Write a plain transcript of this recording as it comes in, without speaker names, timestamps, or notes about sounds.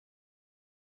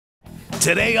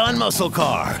Today on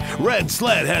MuscleCar, Red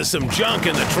Sled has some junk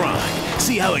in the trunk.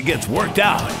 See how it gets worked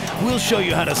out. We'll show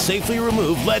you how to safely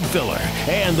remove lead filler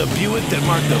and the Buick that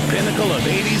marked the pinnacle of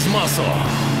 80s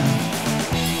muscle.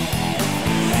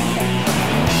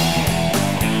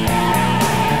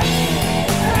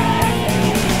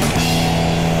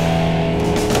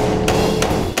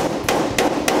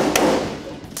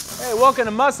 Welcome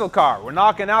to MuscleCar. We're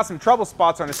knocking out some trouble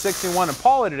spots on a 61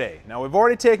 Impala today. Now we've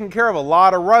already taken care of a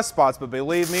lot of rust spots, but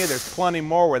believe me, there's plenty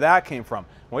more where that came from.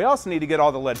 We also need to get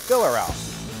all the lead filler out.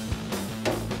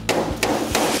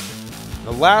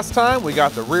 The last time we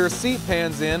got the rear seat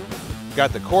pans in,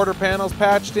 got the quarter panels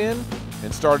patched in,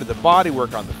 and started the body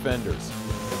work on the fenders.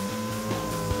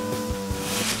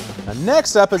 Now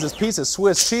next up is this piece of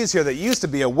Swiss cheese here that used to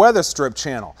be a weather strip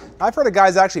channel. I've heard of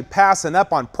guys actually passing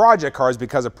up on project cars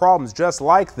because of problems just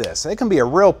like this. It can be a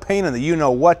real pain in the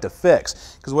you-know-what to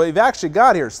fix, because what we've actually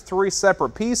got here is 3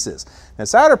 separate pieces.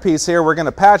 This outer piece here, we're going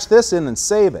to patch this in and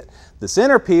save it. This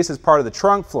inner piece is part of the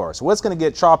trunk floor, so it's going to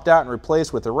get chopped out and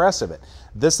replaced with the rest of it.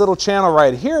 This little channel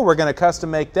right here, we're going to custom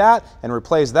make that and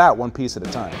replace that one piece at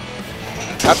a time.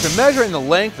 After measuring the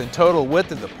length and total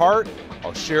width of the part,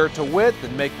 I'll shear it to width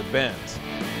and make the bends.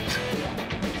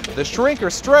 The shrink or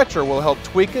stretcher will help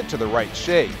tweak it to the right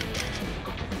shape.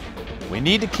 We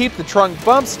need to keep the trunk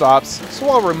bump stops, so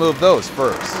I'll remove those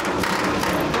first.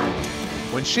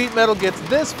 When sheet metal gets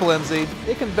this flimsy,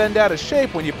 it can bend out of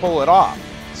shape when you pull it off,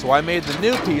 so I made the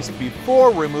new piece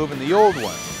before removing the old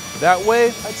one. That way,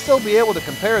 I'd still be able to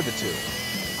compare the two.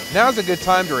 Now's a good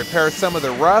time to repair some of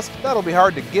the rust that'll be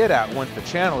hard to get at once the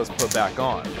channel is put back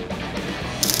on.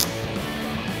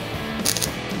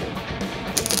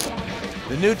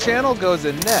 The new channel goes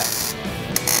in next.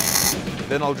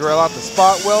 Then I'll drill out the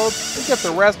spot weld and get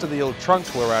the rest of the old trunk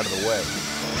floor out of the way.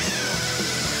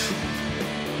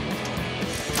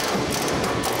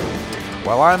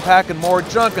 While I'm packing more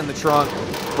junk in the trunk,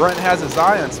 Brent has his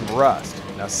eye on some rust.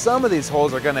 Now some of these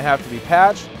holes are going to have to be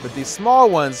patched, but these small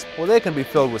ones, well, they can be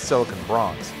filled with silicon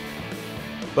bronze.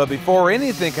 But before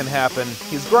anything can happen,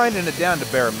 he's grinding it down to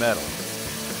bare metal.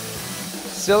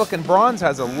 Silicon bronze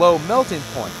has a low melting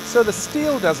point, so the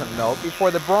steel doesn't melt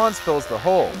before the bronze fills the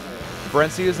hole.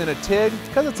 Brent's using a TIG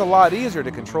because it's a lot easier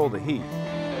to control the heat.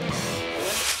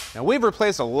 Now we've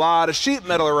replaced a lot of sheet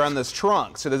metal around this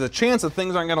trunk, so there's a chance that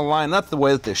things aren't going to line up the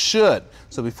way that they should.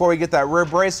 So before we get that rear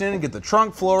brace in and get the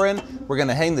trunk floor in, we're going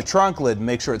to hang the trunk lid and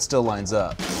make sure it still lines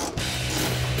up.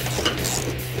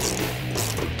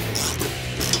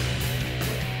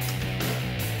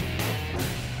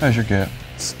 How's your gap?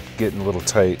 Getting a little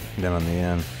tight down on the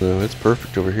end. So it's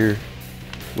perfect over here.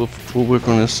 We'll work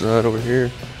on this side over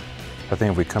here. I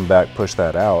think if we come back, push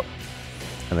that out,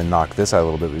 and then knock this out a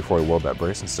little bit before we weld that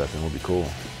brace and stuff in, we'll be cool.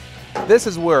 This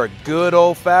is where a good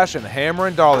old-fashioned hammer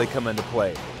and dolly come into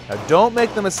play. Now don't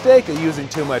make the mistake of using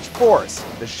too much force.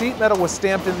 The sheet metal was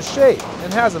stamped into shape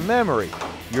and has a memory.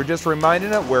 You're just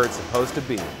reminding it where it's supposed to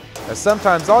be. Now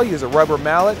sometimes I'll use a rubber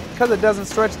mallet because it doesn't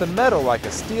stretch the metal like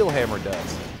a steel hammer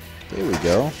does. There we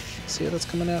go. See how that's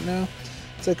coming out now?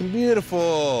 It's looking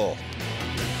beautiful.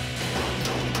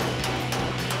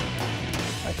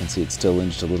 I can see it's still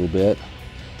inched a little bit.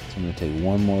 So I'm going to take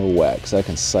one more whack so I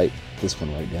can sight this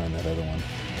one right down that other one.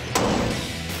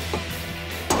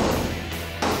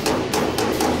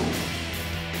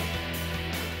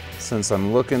 Since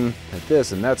I'm looking at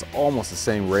this, and that's almost the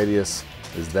same radius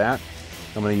as that,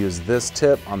 I'm going to use this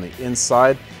tip on the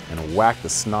inside and whack the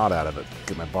snot out of it.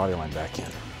 Get my body line back in.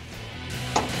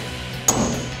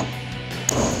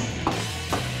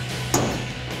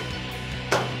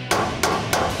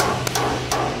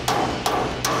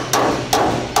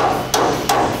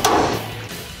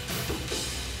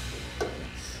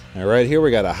 Now right here we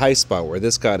got a high spot where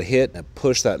this got hit and it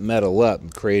pushed that metal up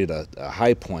and created a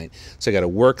high point. So you got to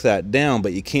work that down,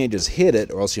 but you can't just hit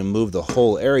it or else you'll move the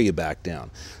whole area back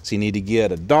down. So you need to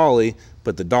get a dolly,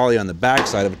 put the dolly on the back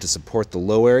side of it to support the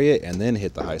low area and then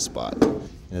hit the high spot. And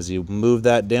as you move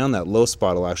that down, that low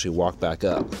spot will actually walk back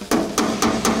up.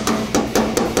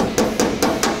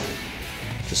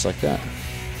 Just like that.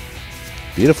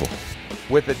 Beautiful.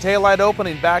 With the taillight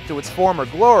opening back to its former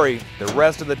glory, the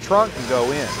rest of the trunk can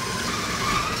go in.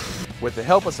 With the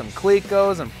help of some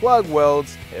clecos and plug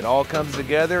welds, it all comes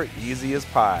together easy as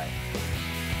pie.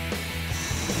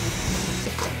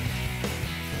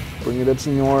 Bring it up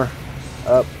some more,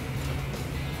 up,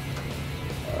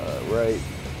 right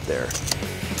there.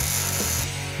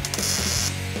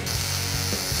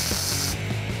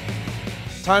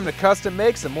 Time to custom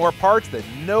make some more parts that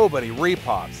nobody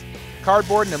repops.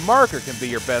 Cardboard and a marker can be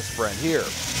your best friend here.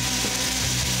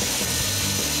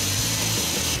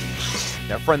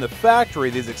 Now from the factory,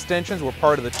 these extensions were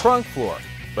part of the trunk floor,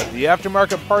 but the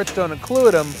aftermarket parts don't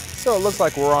include them, so it looks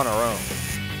like we're on our own.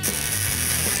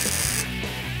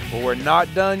 But we're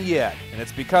not done yet, and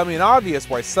it's becoming obvious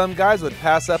why some guys would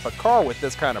pass up a car with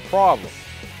this kind of problem.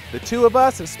 The two of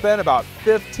us have spent about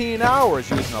 15 hours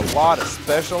using a lot of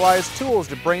specialized tools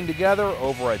to bring together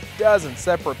over a dozen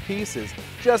separate pieces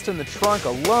just in the trunk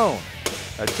alone.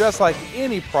 Now, just like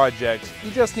any project,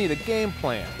 you just need a game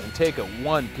plan and take it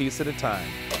one piece at a time.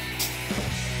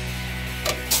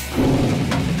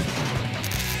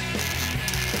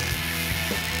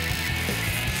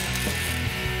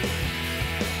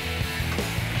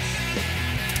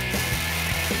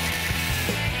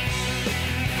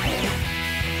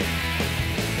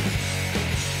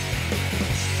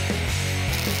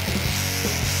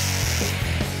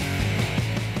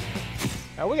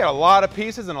 Now we got a lot of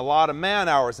pieces and a lot of man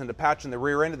hours into patching the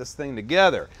rear end of this thing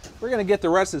together. We're going to get the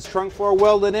rest of this trunk floor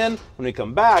welded in. When we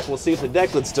come back, we'll see if the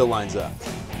deck lid still lines up.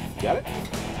 Got it?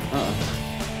 Look at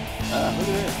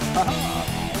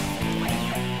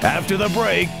it. After the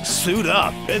break, suit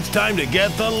up. It's time to get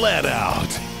the lead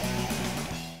out.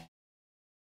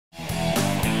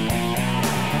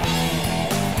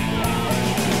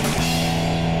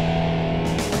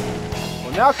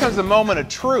 Now comes the moment of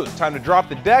truth. Time to drop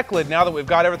the deck lid now that we've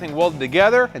got everything welded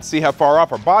together and see how far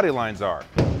off our body lines are.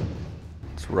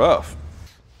 It's rough.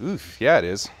 Oof, yeah it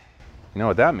is. You know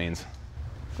what that means?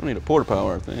 I need a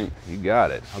Porta-Power, I think. You got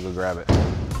it. I'll go grab it.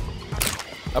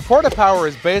 A Porta-Power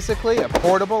is basically a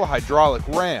portable hydraulic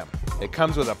ram. It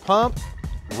comes with a pump,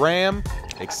 ram,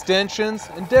 extensions,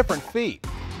 and different feet.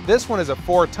 This one is a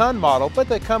 4-ton model, but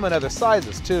they come in other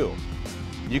sizes too.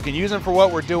 You can use them for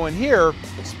what we're doing here,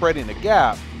 spreading a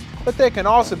gap, but they can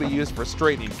also be used for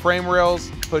straightening frame rails,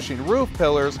 pushing roof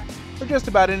pillars, or just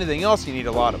about anything else you need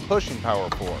a lot of pushing power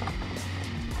for.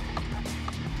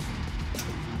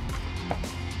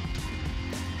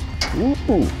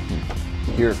 Ooh,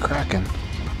 you're cracking.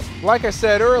 Like I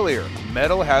said earlier,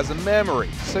 metal has a memory,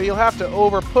 so you'll have to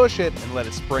over push it and let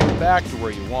it spring back to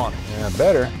where you want it. Yeah,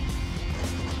 better.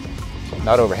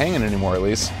 Not overhanging anymore, at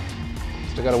least.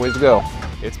 Still got a ways to go.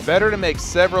 It's better to make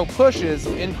several pushes,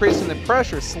 increasing the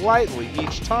pressure slightly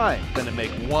each time, than to make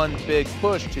one big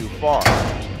push too far.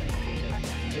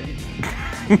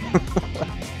 I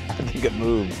think it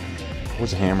moved.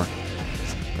 Where's the hammer?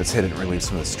 Let's hit it and relieve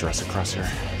some of the stress across here.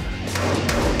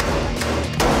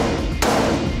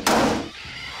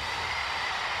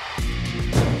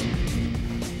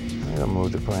 I'll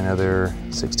move it by another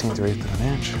 1/16 or 1/8 of an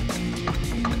inch.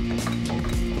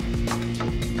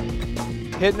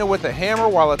 Hitting it with a hammer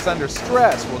while it's under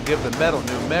stress will give the metal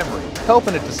new memory,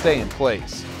 helping it to stay in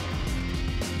place.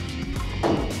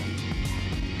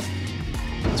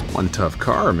 It's one tough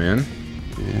car, man.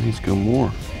 Yeah, it needs to go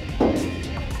more.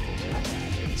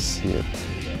 Let's see it.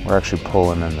 We're actually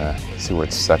pulling in the, see where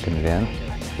it's sucking it in?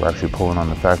 We're actually pulling on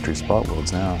the factory spot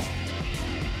welds now.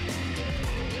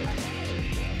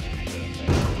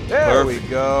 There we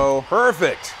go.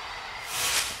 Perfect.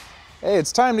 Hey,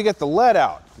 it's time to get the lead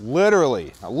out,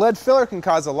 literally. A lead filler can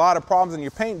cause a lot of problems in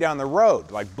your paint down the road,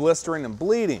 like blistering and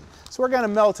bleeding. So we're gonna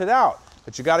melt it out.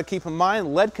 But you gotta keep in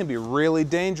mind, lead can be really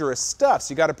dangerous stuff,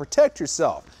 so you gotta protect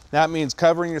yourself. That means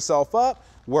covering yourself up,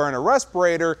 wearing a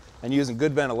respirator, and using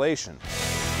good ventilation.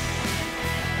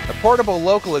 A portable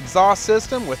local exhaust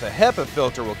system with a HEPA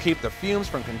filter will keep the fumes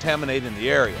from contaminating the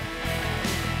area.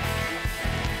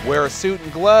 Wear a suit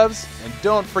and gloves, and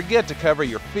don't forget to cover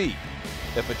your feet.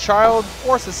 If a child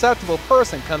or susceptible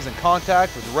person comes in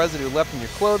contact with residue left in your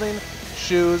clothing,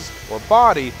 shoes, or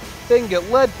body, they can get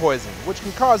lead poisoning, which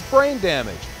can cause brain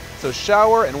damage. So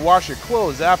shower and wash your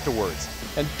clothes afterwards.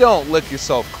 And don't lick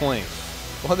yourself clean.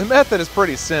 Well, the method is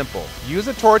pretty simple. Use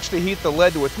a torch to heat the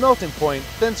lead to its melting point,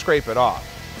 then scrape it off.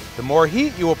 The more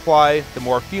heat you apply, the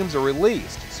more fumes are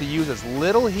released, so use as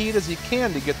little heat as you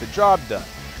can to get the job done.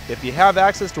 If you have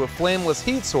access to a flameless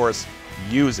heat source,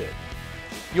 use it.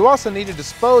 You also need to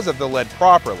dispose of the lead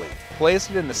properly. Place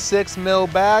it in a 6mm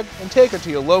bag and take it to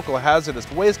your local hazardous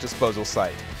waste disposal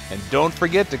site. And don't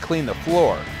forget to clean the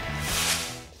floor.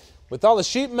 With all the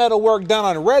sheet metal work done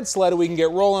on red sled, we can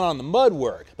get rolling on the mud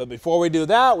work. But before we do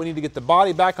that, we need to get the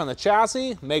body back on the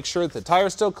chassis, make sure that the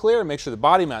tire's still clear, and make sure the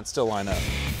body mounts still line up.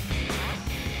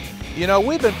 You know,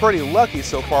 we've been pretty lucky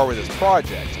so far with this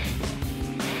project.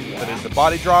 But as the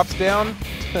body drops down,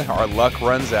 our luck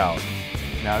runs out.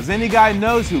 Now, as any guy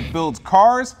knows who builds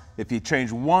cars, if you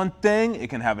change one thing,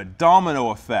 it can have a domino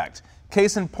effect.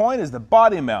 Case in point is the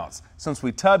body mounts. Since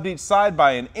we tubbed each side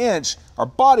by an inch, our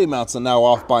body mounts are now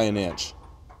off by an inch.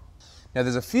 Now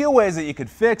there's a few ways that you could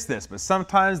fix this, but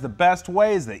sometimes the best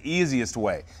way is the easiest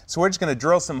way. So we're just going to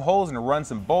drill some holes and run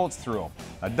some bolts through them.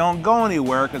 Now don't go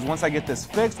anywhere, because once I get this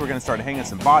fixed, we're going to start hanging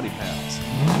some body panels.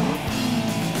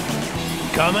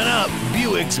 Coming up,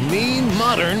 Buick's mean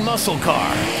modern muscle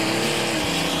car.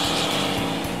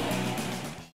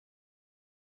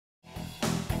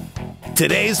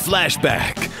 Today's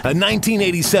Flashback, a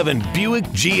 1987 Buick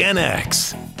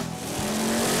GNX.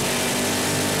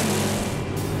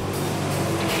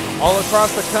 All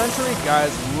across the country,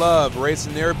 guys love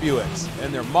racing their Buicks,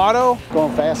 and their motto?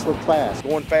 Going fast with class.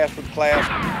 Going fast with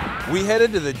class. We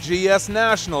headed to the GS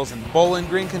Nationals in Bowling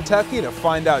Green, Kentucky to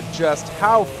find out just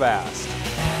how fast.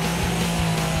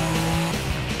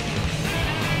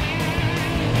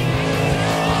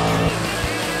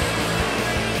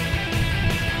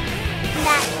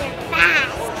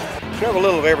 We have a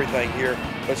little of everything here,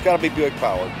 but it's got to be Buick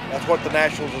powered. That's what the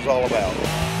Nationals is all about.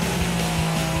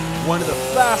 One of the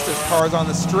fastest cars on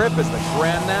the strip is the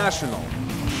Grand National.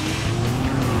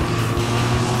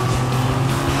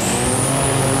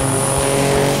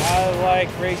 I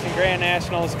like racing Grand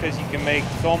Nationals because you can make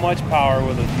so much power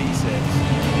with a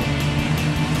V6.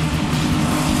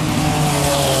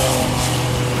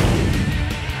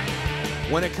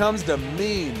 When it comes to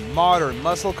mean, modern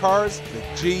muscle cars, the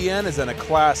GN is in a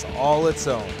class all its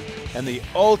own. And the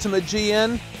ultimate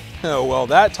GN? Oh, well,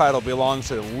 that title belongs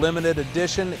to the limited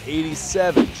edition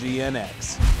 87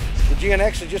 GNX. The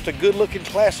GNX is just a good-looking,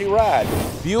 classy ride.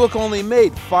 Buick only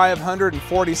made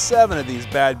 547 of these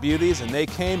bad beauties, and they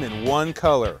came in one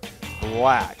color,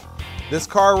 black. This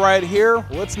car right here,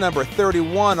 well, it's number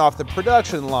 31 off the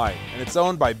production line, and it's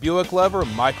owned by Buick lover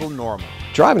Michael Norman.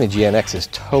 Driving a GNX is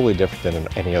totally different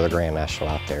than any other Grand National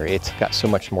out there. It's got so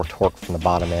much more torque from the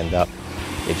bottom end up.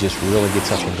 It just really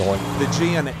gets up and going. The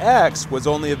GNX was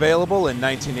only available in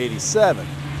 1987.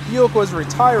 Buick was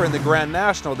retiring the Grand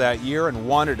National that year and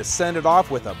wanted to send it off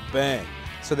with a bang.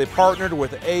 So they partnered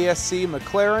with ASC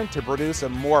McLaren to produce a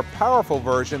more powerful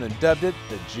version and dubbed it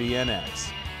the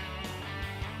GNX.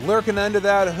 Lurking under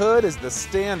that hood is the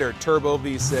standard turbo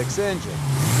V6 engine.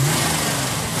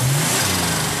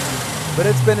 But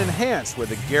it's been enhanced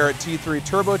with a Garrett T3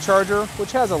 turbocharger,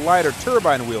 which has a lighter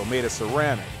turbine wheel made of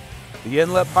ceramic. The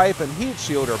inlet pipe and heat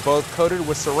shield are both coated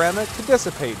with ceramic to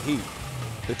dissipate heat.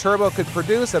 The turbo could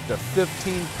produce up to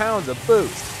 15 pounds of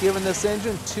boost, giving this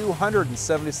engine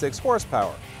 276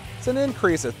 horsepower. It's an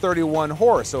increase of 31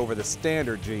 horse over the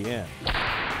standard GN.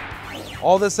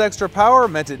 All this extra power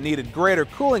meant it needed greater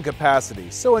cooling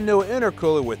capacity, so a new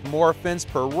intercooler with more fins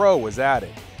per row was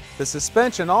added. The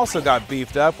suspension also got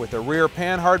beefed up with a rear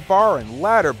panhard bar and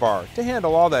ladder bar to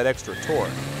handle all that extra torque.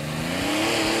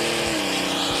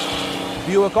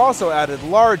 Buick also added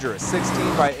larger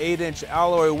 16 by 8-inch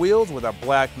alloy wheels with a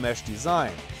black mesh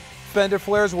design. Fender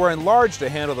flares were enlarged to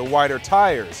handle the wider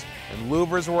tires, and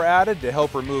louvers were added to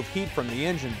help remove heat from the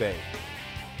engine bay.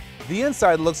 The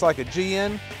inside looks like a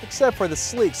GN, except for the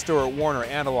sleek Stewart Warner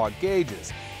analog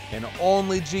gauges, and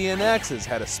only GNXs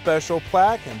had a special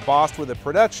plaque embossed with a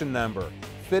production number,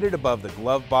 fitted above the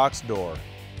glove box door.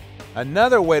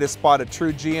 Another way to spot a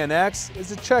true GNX is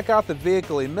to check out the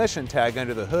vehicle emission tag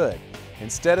under the hood.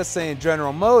 Instead of saying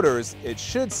General Motors, it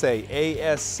should say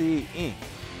ASC Inc.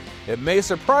 It may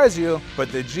surprise you,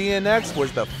 but the GNX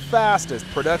was the fastest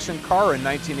production car in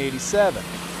 1987.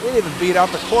 It even beat out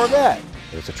the Corvette.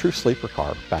 It was a true sleeper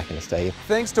car back in its day.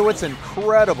 Thanks to its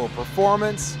incredible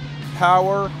performance,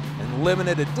 power, and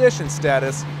limited edition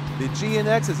status, the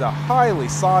GNX is a highly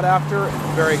sought after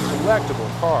and very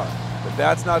collectible car. But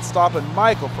that's not stopping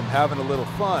Michael from having a little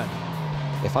fun.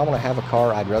 If I want to have a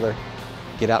car, I'd rather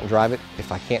get out and drive it.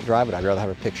 If I can't drive it, I'd rather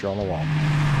have a picture on the wall.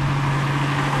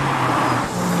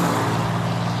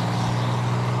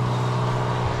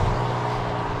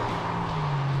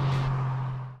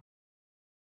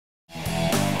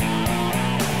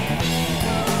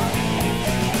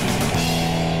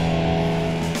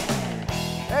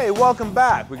 Hey, welcome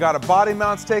back. We got our body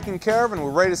mounts taken care of and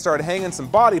we're ready to start hanging some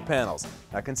body panels.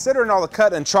 Now, considering all the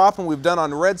cut and chopping we've done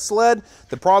on Red Sled,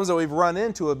 the problems that we've run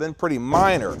into have been pretty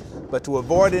minor. But to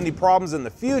avoid any problems in the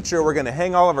future, we're going to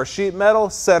hang all of our sheet metal,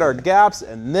 set our gaps,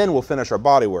 and then we'll finish our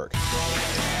body work.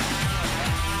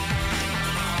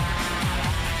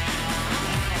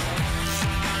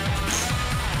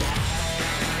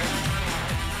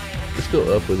 Let's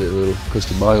go up with it a little, because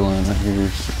the body line right here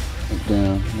is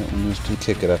down. That one is too.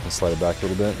 Kick it up and slide it back a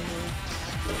little bit.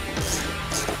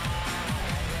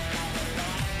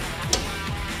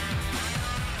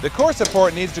 The core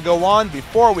support needs to go on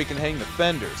before we can hang the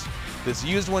fenders. This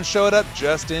used one showed up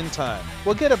just in time.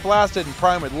 We'll get it blasted and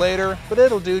primered later, but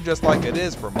it'll do just like it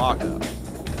is for mock-up.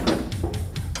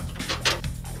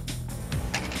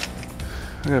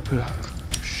 I gotta put a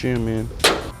shim in.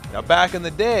 Now back in the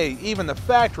day, even the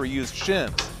factory used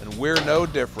shims, and we're no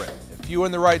different. If you're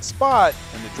in the right spot,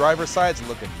 and the driver's side's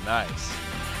looking nice.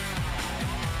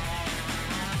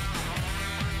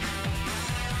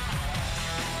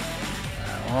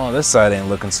 Oh, this side ain't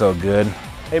looking so good.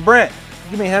 Hey Brent,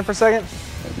 give me a hand for a second.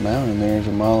 That mount in there is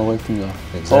a mile away from the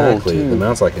Exactly. hole, too. The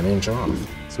mount's like an inch off.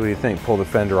 So what do you think? Pull the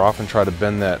fender off and try to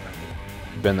bend that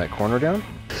corner down?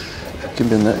 I can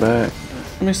bend that back.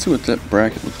 Let me see what that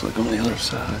bracket looks like on the other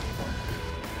side.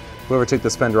 Whoever took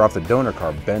this fender off the donor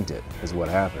car bent it, is what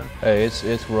happened. Hey,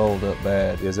 it's rolled up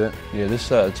bad. Is it? Yeah, this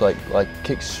side's like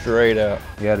kicks straight out.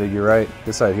 Yeah, dude, you're right.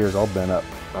 This side here is all bent up.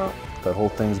 That whole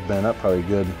thing's bent up probably a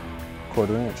good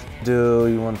 1/4 inch. Do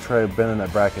you want to try bending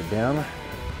that bracket down?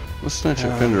 Let's snatch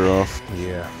that fender off.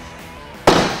 Yeah.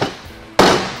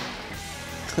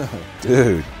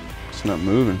 Dude. It's not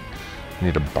moving. I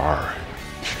need a bar.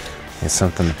 Need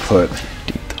something to put.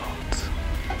 Deep thoughts.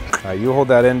 All right, you hold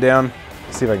that end down.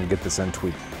 See if I can get this end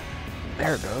tweaked.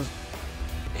 There it goes.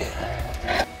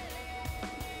 Yeah,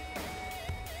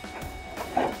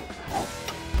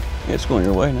 it's going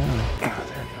your way now. Oh, there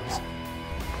it goes.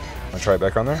 Want to try it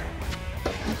back on there?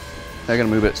 I gotta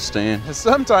move it to stand.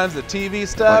 Sometimes the TV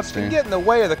stuff can get in the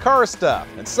way of the car stuff.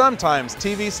 And sometimes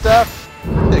TV stuff,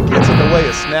 it gets in the way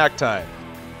of snack time.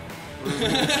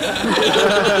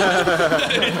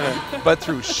 But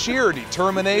through sheer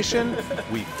determination,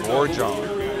 we forge on.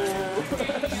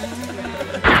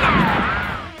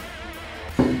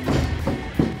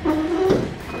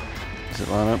 Does it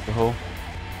line up the hole?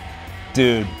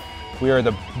 Dude, we are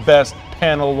the best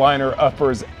panel liner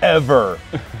uppers ever.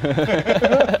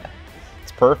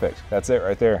 It's perfect. That's it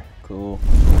right there. Cool.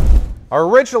 Our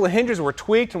original hinges were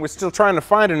tweaked and we're still trying to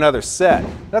find another set.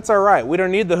 That's all right. We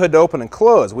don't need the hood to open and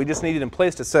close. We just need it in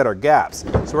place to set our gaps.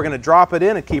 So we're going to drop it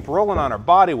in and keep rolling on our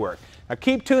bodywork. Now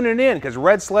keep tuning in because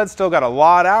Red Sled's still got a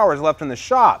lot of hours left in the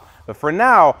shop. But for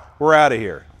now, we're out of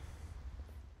here.